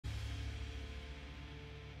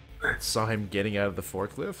saw him getting out of the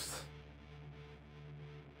forklift.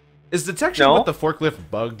 Is detection No. with the forklift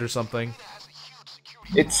bugged or something?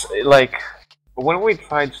 It's like when we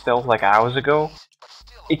tried stealth like hours ago,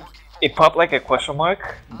 it popped like a question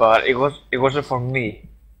mark, but it wasn't for me.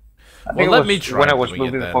 I Well, think it let was me try when I was doing it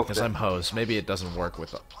moving the then, because forklift. I'm host. Maybe it doesn't work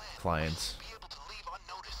with clients.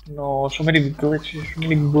 No, so many glitches, so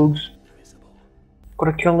many bugs.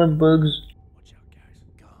 Gotta kill them bugs. Watch out, guys.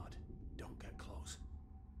 God, don't get close.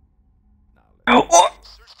 Oh!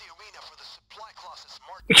 Search the arena for the supply closets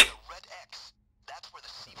marked with a red X. That's where the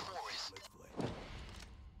C4 is.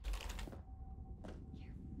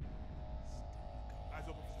 Eyes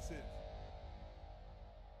open for the Sims.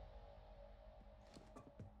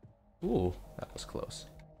 Ooh, that was close.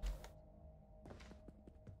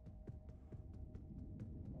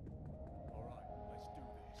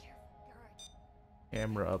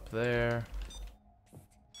 Camera up there.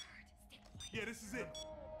 Yeah, this is it.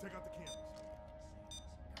 Take out the cameras.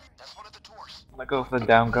 That's one of the doors. I'm gonna go for the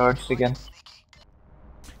down guards again.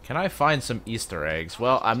 Can I find some Easter eggs?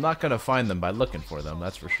 Well, I'm not gonna find them by looking for them,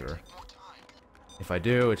 that's for sure. If I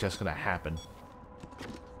do, it's just gonna happen.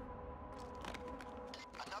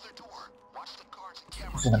 Another door. Watch the guards and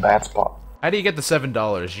cameras. It's in a bad spot. How do you get the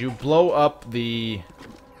 $7? You blow up the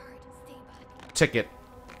ticket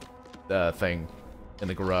thing in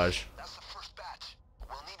the garage. That's the first batch.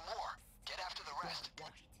 We'll need more. Get after the rest.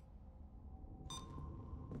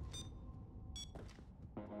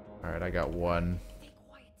 Alright, I got one.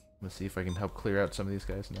 Let's see if I can help clear out some of these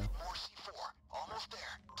guys now. More C4. Almost there.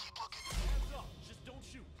 Keep looking. Hands up. Just don't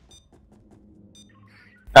shoot.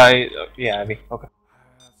 Yeah, I mean, okay.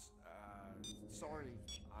 Sorry.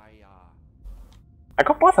 I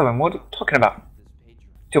got both of them. What are you talking about?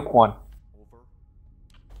 Took one. Over.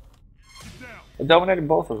 Get down. I dominated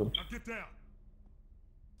both of them. Now get down.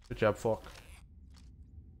 Good job, Falk.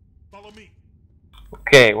 Follow me.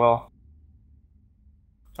 Okay, well,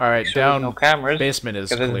 Alright, sure there's down no cameras. basement is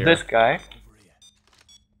Because clear. there's this guy.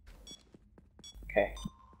 Okay.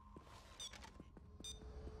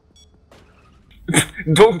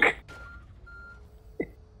 Dunk!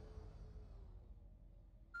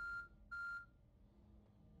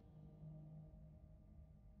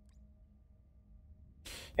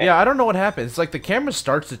 Yeah, I don't know what happens. It's like the camera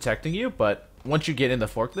starts detecting you, but once you get in the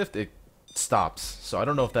forklift, it stops. So I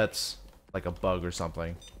don't know if that's like a bug or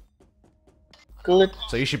something. Glitch.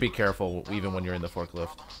 So you should be careful even when you're in the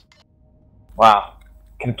forklift. Wow.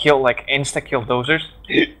 Can kill, like, insta-kill dozers?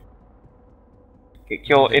 Can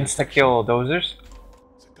kill insta-kill dozers?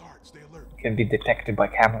 It's a guard. Stay alert. Can be detected by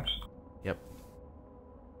cameras. Yep.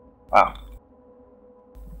 Wow.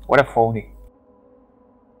 What a phony.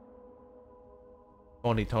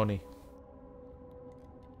 Tony.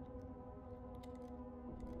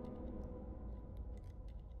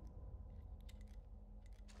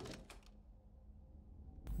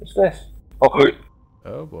 What's this? Oh,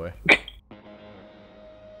 Oh boy.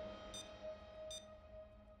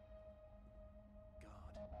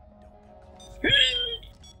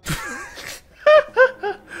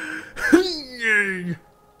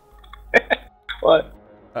 what?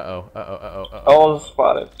 Uh-oh. Oh,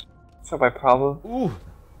 spotted. That's not my problem. Ooh.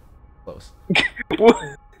 Close.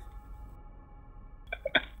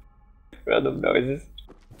 Random noises.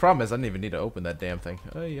 Problem is, I didn't even need to open that damn thing.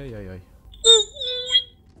 Ay.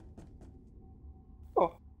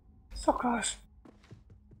 Oh, so close.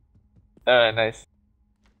 Nice.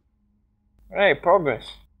 Alright, progress.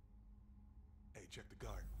 Hey, check the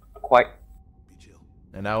guard. Quite. Be chill.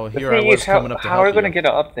 And now The here I thing was is, coming up to how help are we gonna you. get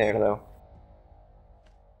up there, though?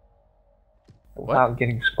 Without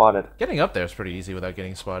getting spotted. Getting up there is pretty easy without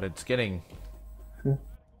getting spotted. It's getting... And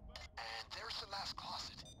there's the last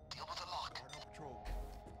closet. Deal with the lock. Guard on patrol.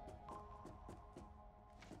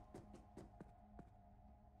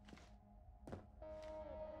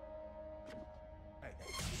 Hey,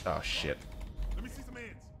 Oh shit. let me see some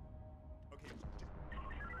hands. Okay.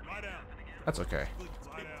 Lie down. That's okay.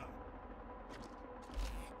 Lie down.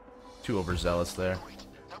 Too overzealous there.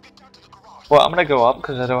 Now get down to the garage. Well, I'm gonna go up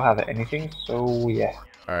because I don't have anything, so yeah.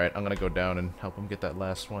 Alright, I'm gonna go down and help him get that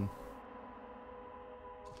last one.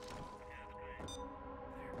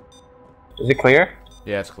 Is it clear?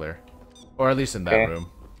 Yeah, it's clear. Or at least in that Okay. room.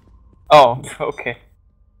 Oh, okay.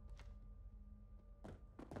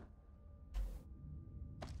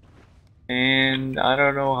 And I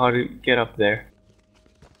don't know how to get up there.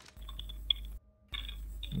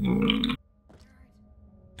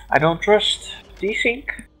 I don't trust desync.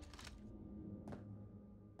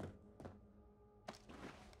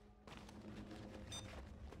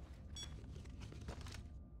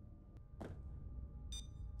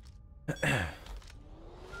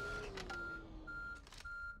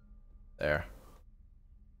 There.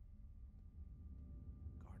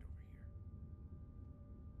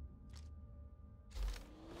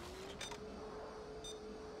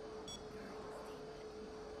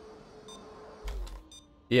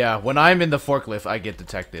 Yeah, when I'm in the forklift, I get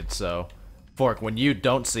detected, so... Fork, when you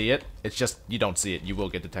don't see it, it's just, you don't see it. You will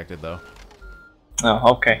get detected, though.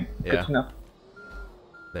 Oh, okay. Yeah. Good to know.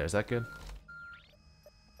 There, is that good?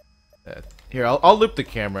 Here, I'll loop the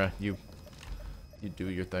camera. You do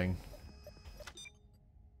your thing.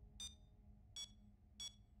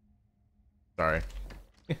 Sorry.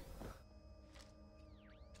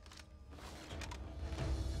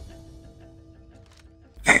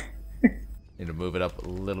 Need to move it up a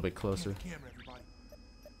little bit closer. Camera, everybody.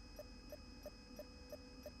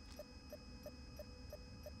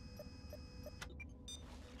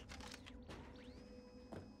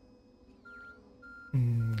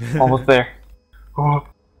 Almost there. Oh.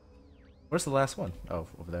 Where's the last one? Oh,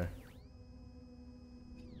 over there.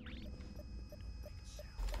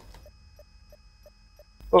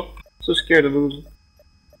 Oh, so scared of losing.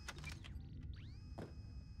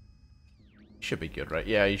 Should be good, right?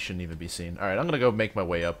 Yeah, you shouldn't even be seen. Alright, I'm gonna go make my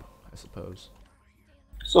way up, I suppose.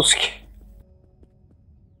 So scared.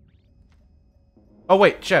 Oh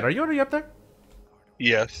wait, Chad, are you already up there?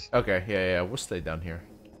 Yes. Okay, yeah, we'll stay down here.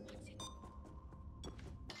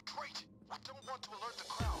 Great. We don't want to alert the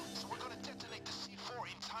crowd, so we're gonna detonate the C4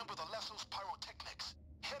 in time with Alesso's pyrotechnics.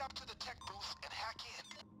 Head up to the tech booth and hack in.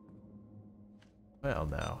 Well,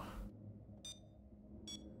 now.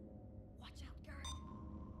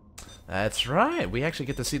 That's right, we actually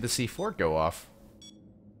get to see the C4 go off.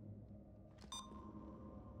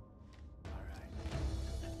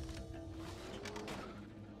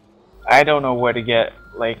 I don't know where to get,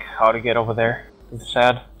 like, how to get over there. It's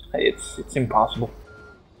sad. It's impossible.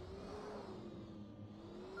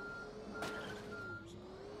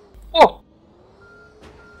 Oh!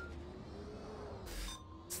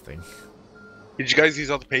 This thing. Did you guys use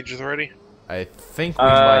all the pages already? I think we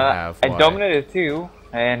might have. I Why? dominated two,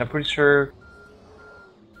 and I'm pretty sure.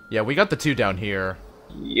 Yeah, we got the 2 down here.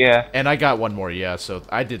 Yeah. And I got 1 more, yeah, so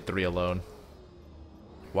I did 3 alone.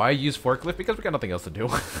 Why use forklift? Because we got nothing else to do.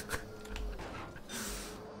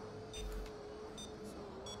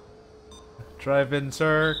 Drive in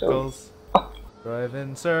circles. Drive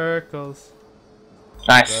in circles.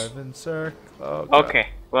 Nice. Drive in circles. Oh, God. Okay.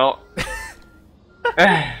 Well.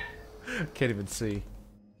 Can't even see.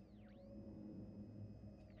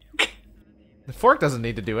 The fork doesn't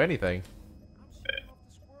need to do anything.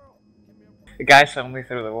 The guy saw me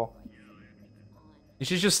through the wall. You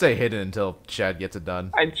should just stay hidden until Chad gets it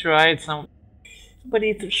done. I tried some.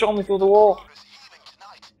 Somebody to show me through the wall. Is heaving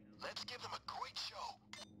tonight. Let's give them a great show.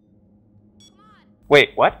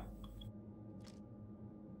 Wait, what?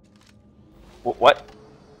 What?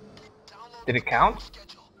 Download Did it count?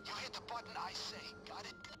 schedule. You hit the button I say. Got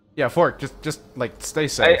it? Yeah, fork, just like stay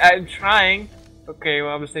safe. I'm trying. Okay,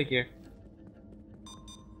 well, I'll just take here.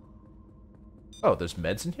 Oh, there's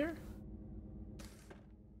meds in here?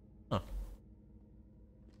 Huh.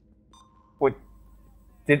 Wait,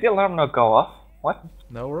 did the alarm not go off? What?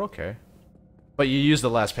 No, we're okay. But you used the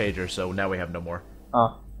last pager, so now we have no more.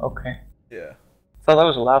 Oh, okay. Yeah. Thought that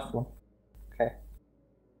was the last one. Okay.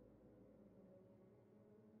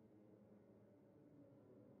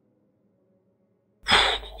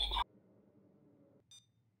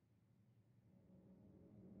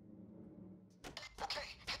 Okay,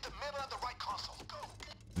 hit the middle of the right console. Go.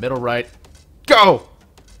 Middle right. Go!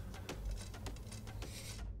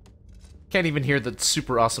 Can't even hear the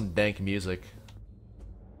super awesome dank music.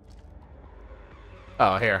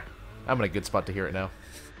 Oh, here. I'm in a good spot to hear it now.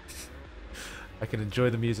 I can enjoy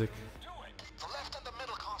the music. Do it. The left and the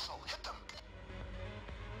middle console. Hit them.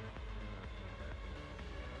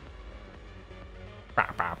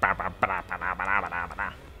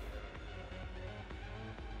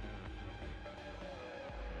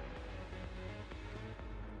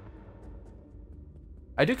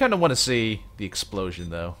 I do kind of want to see the explosion,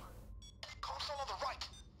 though. Console on the right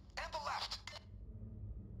and the left.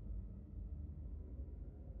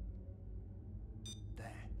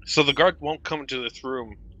 So the guard won't come into this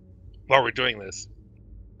room while we're doing this,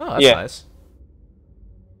 Oh, that's Yeah. nice.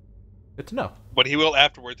 Good to know. but he will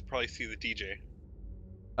afterwards probably see the DJ.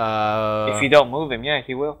 If you don't move him, yeah,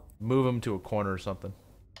 he will. Move him to a corner or something.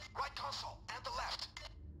 Right console and the left.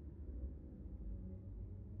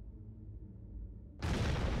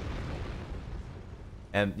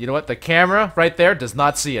 And you know what? The camera right there does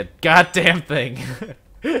not see a goddamn thing.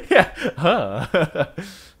 Yeah, huh.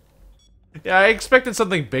 Yeah, I expected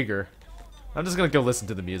something bigger. I'm just gonna go listen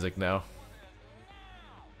to the music now.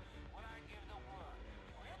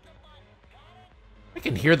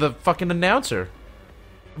 can hear the fucking announcer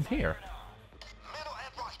from here. Middle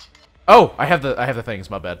and right. Oh, I have the things.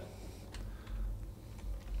 My bad.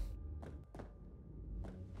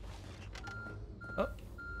 Oh.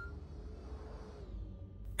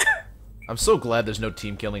 I'm so glad there's no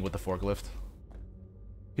team killing with the forklift.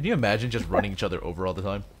 Can you imagine just running each other over all the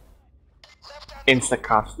time? Instant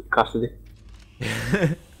custody.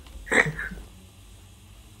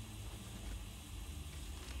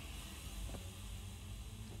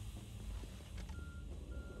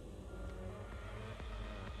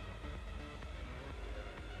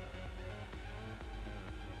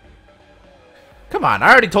 Come on,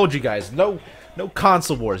 I already told you guys, no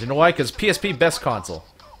console wars. You know why? Because PSP best console.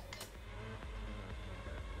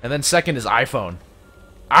 And then second is iPhone.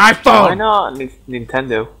 iPhone! Why not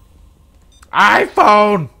Nintendo?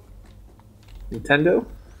 iPhone! Nintendo?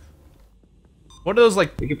 What are those,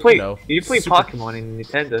 like, You can play. you know, You play super- Pokemon in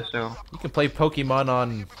Nintendo, so. You can play Pokemon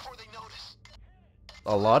on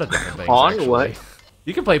a lot of different things. On actually. what?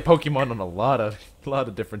 You can play Pokemon on a lot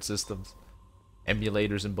of different systems,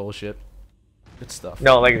 emulators and bullshit. Good stuff.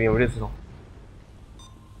 No, like the original.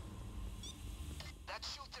 That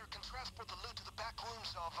chute there can transport the loot to the back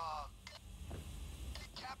rooms of,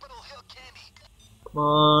 Capitol Hill Candy. Come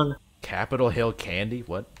on. Capitol Hill Candy?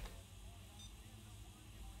 What?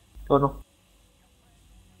 Oh no.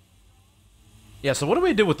 Yeah. So what do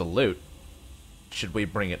we do with the loot? Should we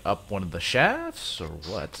bring it up one of the shafts or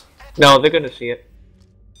what? No, they're gonna see it.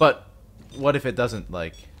 But what if it doesn't,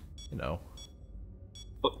 like, you know?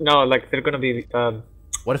 No, like they're gonna be.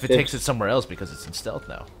 What if it It's- takes it somewhere else because it's in stealth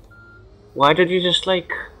now? Why did you just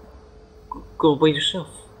like go by yourself?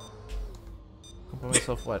 Go by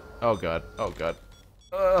myself what? Oh god. Oh god.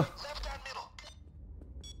 Left and middle.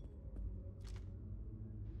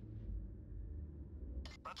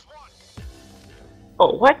 That's one.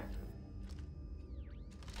 Oh, what?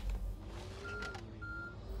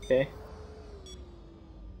 Okay.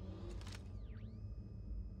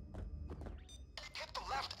 Hit the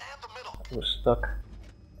left and the middle. I was stuck.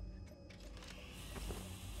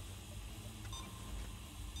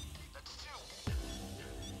 That's two.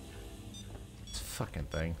 This fucking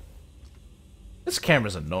thing. This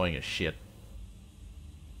camera's annoying as shit.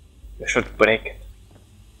 You should break.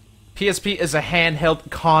 PSP is a handheld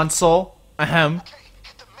console. Ahem. Okay,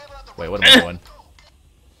 hit the middle and the Wait, what am I doing?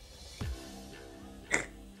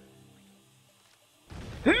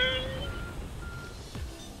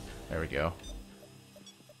 There we go.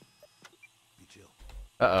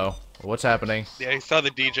 Uh-oh. What's happening? Yeah, he saw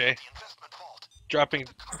the DJ investment vault. dropping.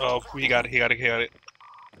 Oh, he got it.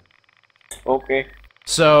 Okay.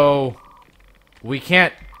 So, we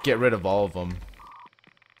can't get rid of all of them.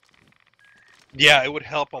 Yeah, it would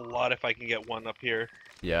help a lot if I can get one up here.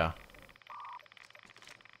 Yeah.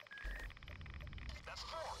 That's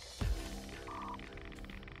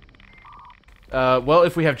four. Well,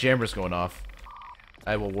 if we have jammers going off,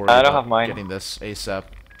 I will worry I don't about have mine. getting this ASAP.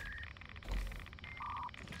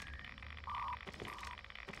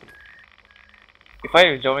 If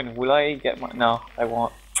I join, will I get my? No, I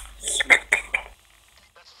won't. That's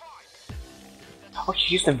five. Oh,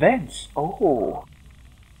 she used the vents. Oh.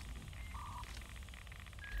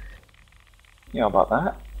 You know about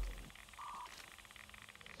that?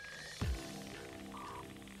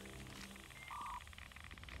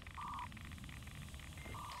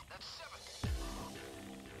 That's seven.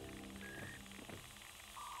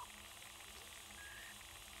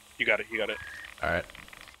 You got it. Alright.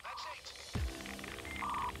 That's eight.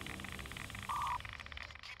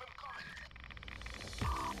 Keep him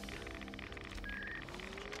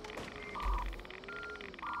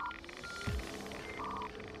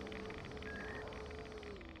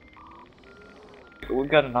coming. We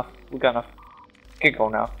got enough. We got enough. Can go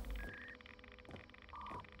now.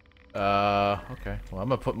 Okay. Well, I'm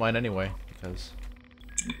gonna put mine anyway, because...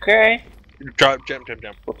 Okay. Drop, jam.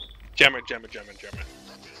 Whoops. Jam it. Let the inside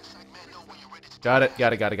man know when you're ready to Got it.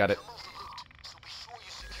 remove the loot, so be sure you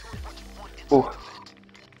secure what you want inside Ooh. the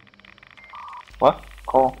vent. What?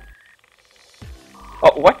 Call.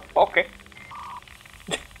 Oh, what? Okay.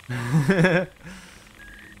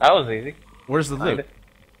 That was easy. Where's the Find loot? it.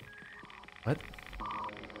 What?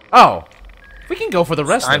 Oh! We can go for the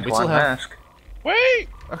rest Time then. We to still have... unmask. Wait!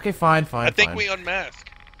 Okay, fine. I think fine. we unmask.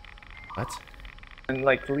 What? And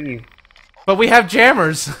like leave. But we have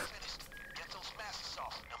jammers! Finished. Get those masks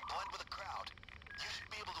off and blend with the crowd. You should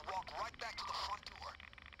be able to walk right back to the front door.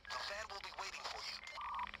 The van will be waiting for you.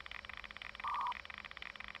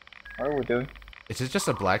 What are we doing? Is it just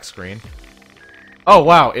a black screen? Oh,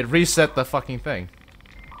 wow. It reset the fucking thing.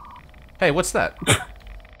 Hey, what's that?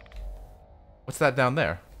 What's that down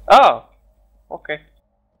there? Oh. Okay.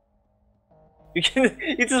 You can.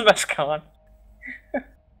 You just press con. It's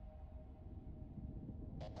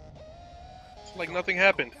like nothing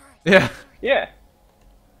happened. Yeah. Yeah.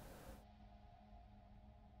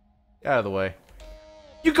 Get out of the way.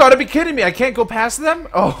 You gotta be kidding me! I can't go past them?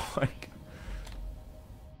 Oh my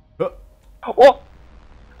god. Oh,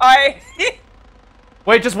 I.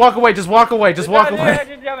 Wait, just walk away, just walk away, just walk away.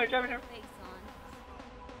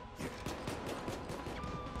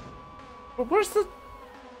 But where's the...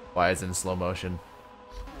 Why is it in slow motion?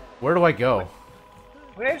 Where do I go?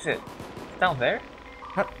 Where is it? Down there?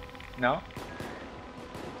 How... No.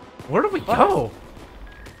 Where do we go?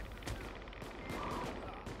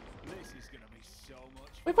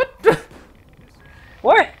 Wait, what?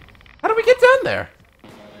 What? How do we get down there?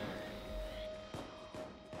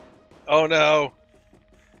 Oh no.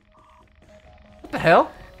 What the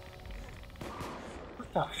hell?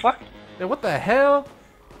 What the fuck? Hey, what the hell?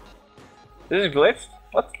 This is glitched?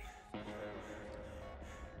 What?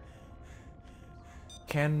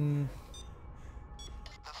 Can...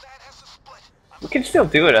 We can still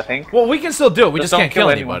do it, I think. Well, we can still do it, we Just just can't don't kill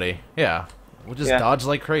kill anyone. anybody. Yeah. We'll just Yeah. dodge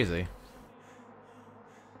like crazy.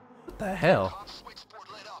 What the hell? What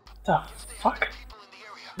the fuck?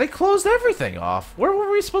 They closed everything off. Where were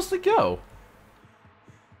we supposed to go?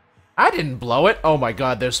 I didn't blow it. Oh my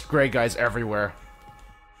god, there's gray guys everywhere.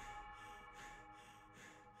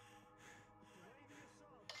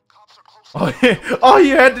 All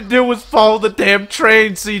you had to do was follow the damn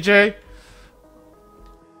train, CJ.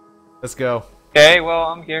 Let's go. Okay, well,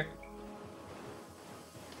 I'm here.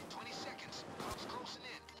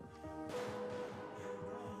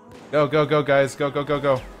 Go, go, go, guys. Go, go, go,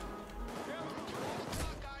 go.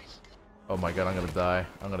 Oh my god, I'm gonna die.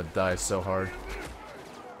 I'm gonna die so hard.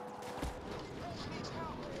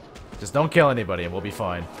 Just don't kill anybody and we'll be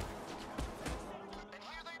fine.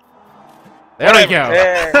 There we go!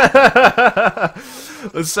 Hey.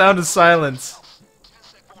 The sound of silence.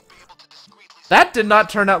 That did not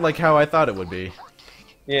turn out like how I thought it would be.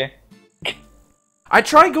 Yeah. I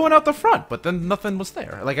tried going out the front, but then nothing was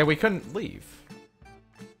there. Like, we couldn't leave.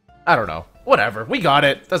 I don't know. Whatever. We got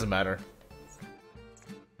it. Doesn't matter.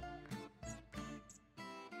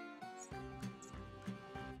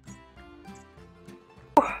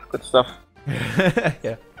 Good stuff.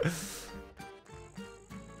 Yeah.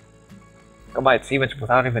 Go buy achievements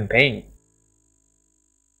without even paying.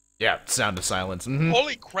 Yeah, sound of silence. Mm-hmm.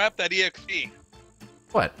 Holy crap, that EXP.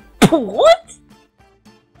 What? What?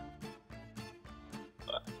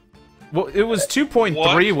 Well, it was 2.3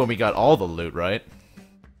 What? when we got all the loot, right?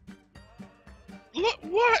 Look,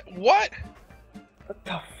 what? What? What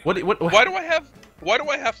the f- What? Why do I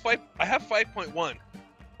have 5? I have 5.1.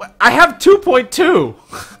 I have 2.2!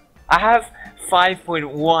 I have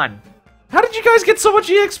 5.1. How did you guys get so much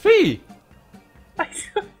EXP?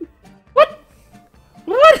 What?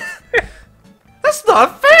 What? That's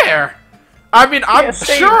not fair! I mean, I'm Yeah,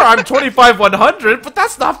 same. sure I'm 25,100, but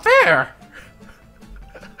that's not fair!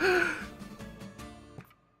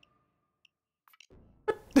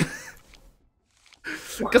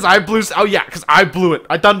 Cause I blew. Oh yeah, cause I blew it.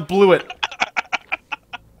 I done blew it.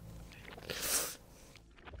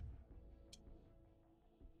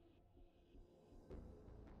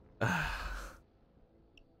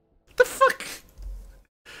 What the fuck?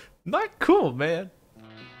 Not cool, man.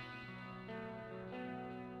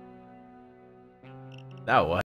 Now what?